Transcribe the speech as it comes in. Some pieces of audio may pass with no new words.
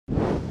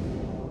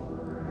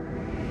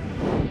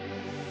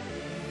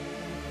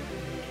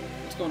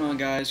going on,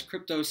 guys?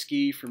 Crypto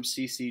Ski from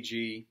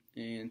CCG,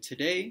 and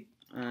today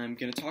I'm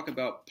going to talk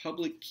about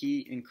public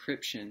key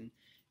encryption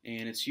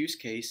and its use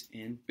case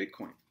in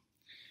Bitcoin.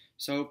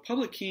 So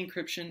public key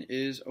encryption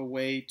is a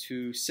way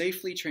to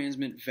safely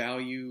transmit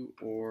value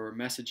or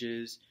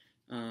messages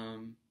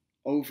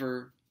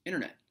over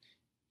internet.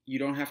 You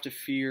don't have to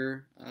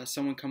fear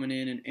someone coming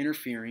in and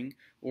interfering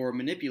or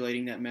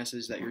manipulating that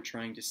message that you're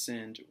trying to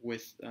send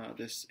with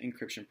this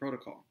encryption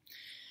protocol.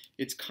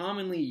 It's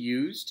commonly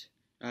used.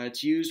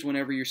 It's used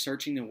whenever you're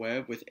searching the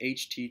web with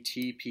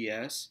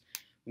HTTPS.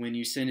 When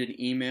you send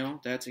an email,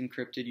 that's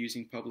encrypted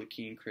using public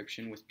key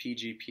encryption with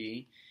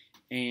PGP.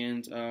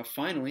 And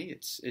finally,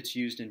 it's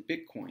used in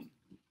Bitcoin.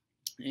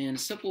 And a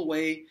simple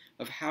way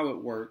of how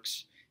it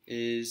works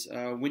is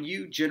when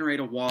you generate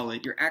a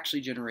wallet, you're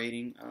actually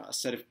generating a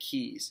set of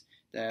keys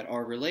that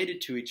are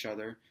related to each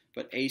other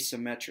but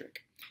asymmetric.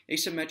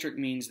 Asymmetric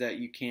means that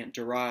you can't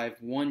derive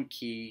one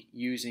key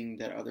using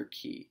that other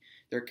key.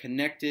 They're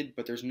connected,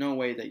 but there's no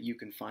way that you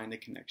can find the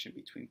connection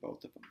between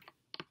both of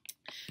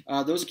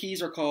them. Those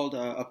keys are called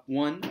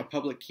one, a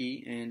public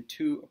key, and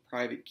two, a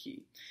private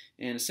key.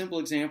 And a simple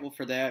example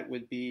for that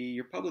would be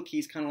your public key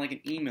is kind of like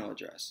an email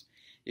address.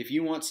 If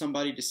you want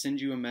somebody to send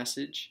you a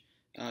message,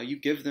 you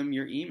give them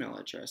your email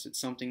address. It's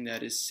something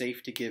that is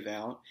safe to give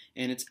out,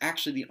 and it's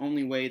actually the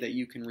only way that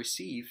you can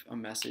receive a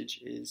message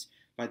is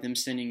by them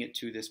sending it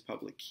to this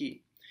public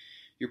key.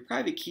 Your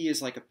private key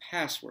is like a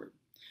password.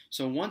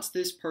 So once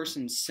this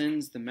person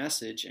sends the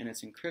message and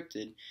it's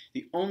encrypted,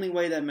 the only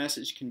way that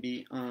message can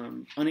be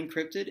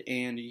unencrypted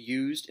and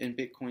used in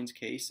Bitcoin's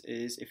case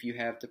is if you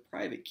have the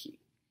private key.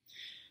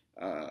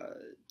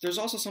 There's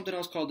also something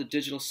else called the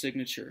digital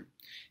signature.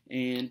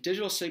 And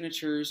digital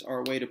signatures are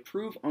a way to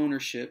prove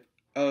ownership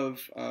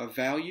of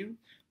value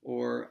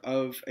or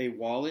of a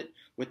wallet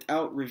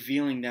without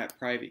revealing that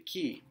private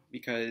key.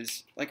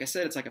 Because, like I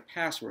said, it's like a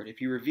password.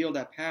 If you reveal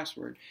that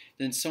password,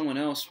 then someone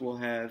else will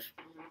have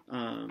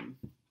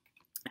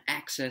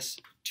access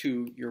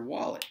to your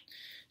wallet.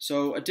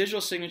 So a digital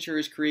signature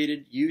is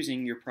created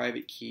using your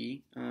private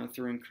key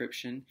through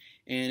encryption,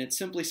 and it's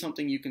simply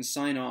something you can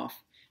sign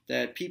off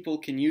that people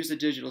can use the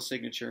digital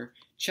signature,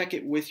 check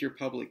it with your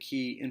public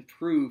key, and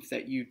prove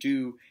that you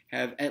do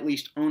have at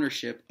least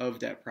ownership of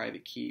that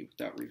private key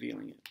without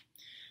revealing it.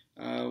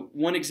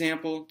 One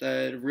example,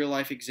 the real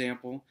life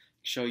example,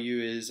 show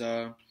you is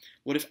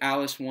what if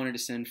Alice wanted to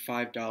send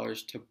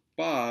 $5 to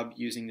Bob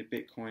using the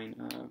Bitcoin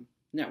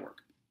network.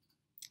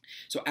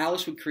 So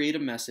Alice would create a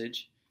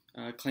message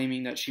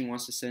claiming that she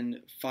wants to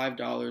send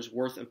 $5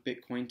 worth of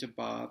Bitcoin to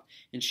Bob,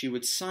 and she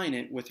would sign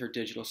it with her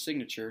digital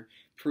signature,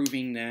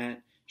 proving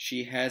that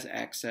she has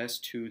access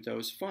to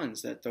those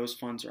funds, that those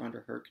funds are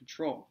under her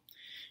control.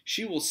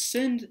 She will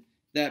send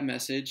that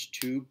message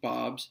to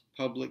Bob's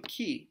public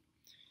key.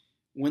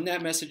 When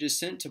that message is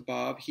sent to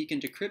Bob, he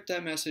can decrypt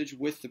that message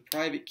with the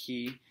private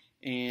key,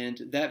 and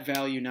that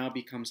value now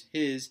becomes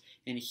his,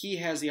 and he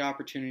has the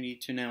opportunity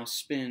to now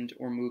spend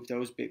or move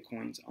those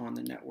Bitcoins on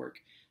the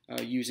network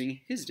using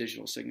his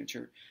digital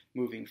signature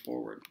moving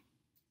forward.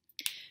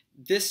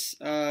 This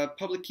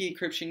public key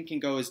encryption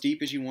can go as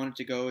deep as you want it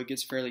to go. It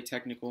gets fairly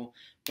technical,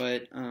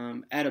 but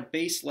at a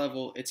base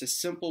level, it's a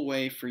simple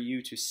way for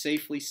you to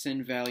safely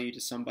send value to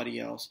somebody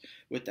else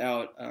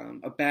without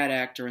a bad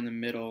actor in the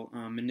middle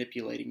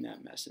manipulating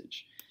that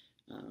message.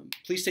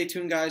 Please stay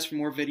tuned, guys, for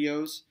more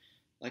videos.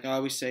 Like I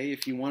always say,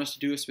 if you want us to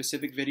do a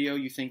specific video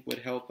you think would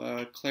help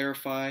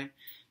clarify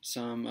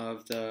some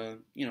of the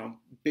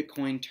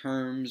Bitcoin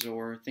terms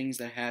or things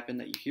that happen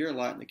that you hear a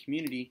lot in the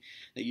community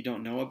that you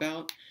don't know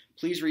about,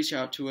 please reach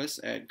out to us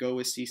at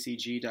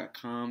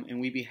gowithccg.com,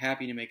 and we'd be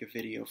happy to make a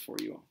video for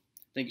you all.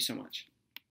 Thank you so much.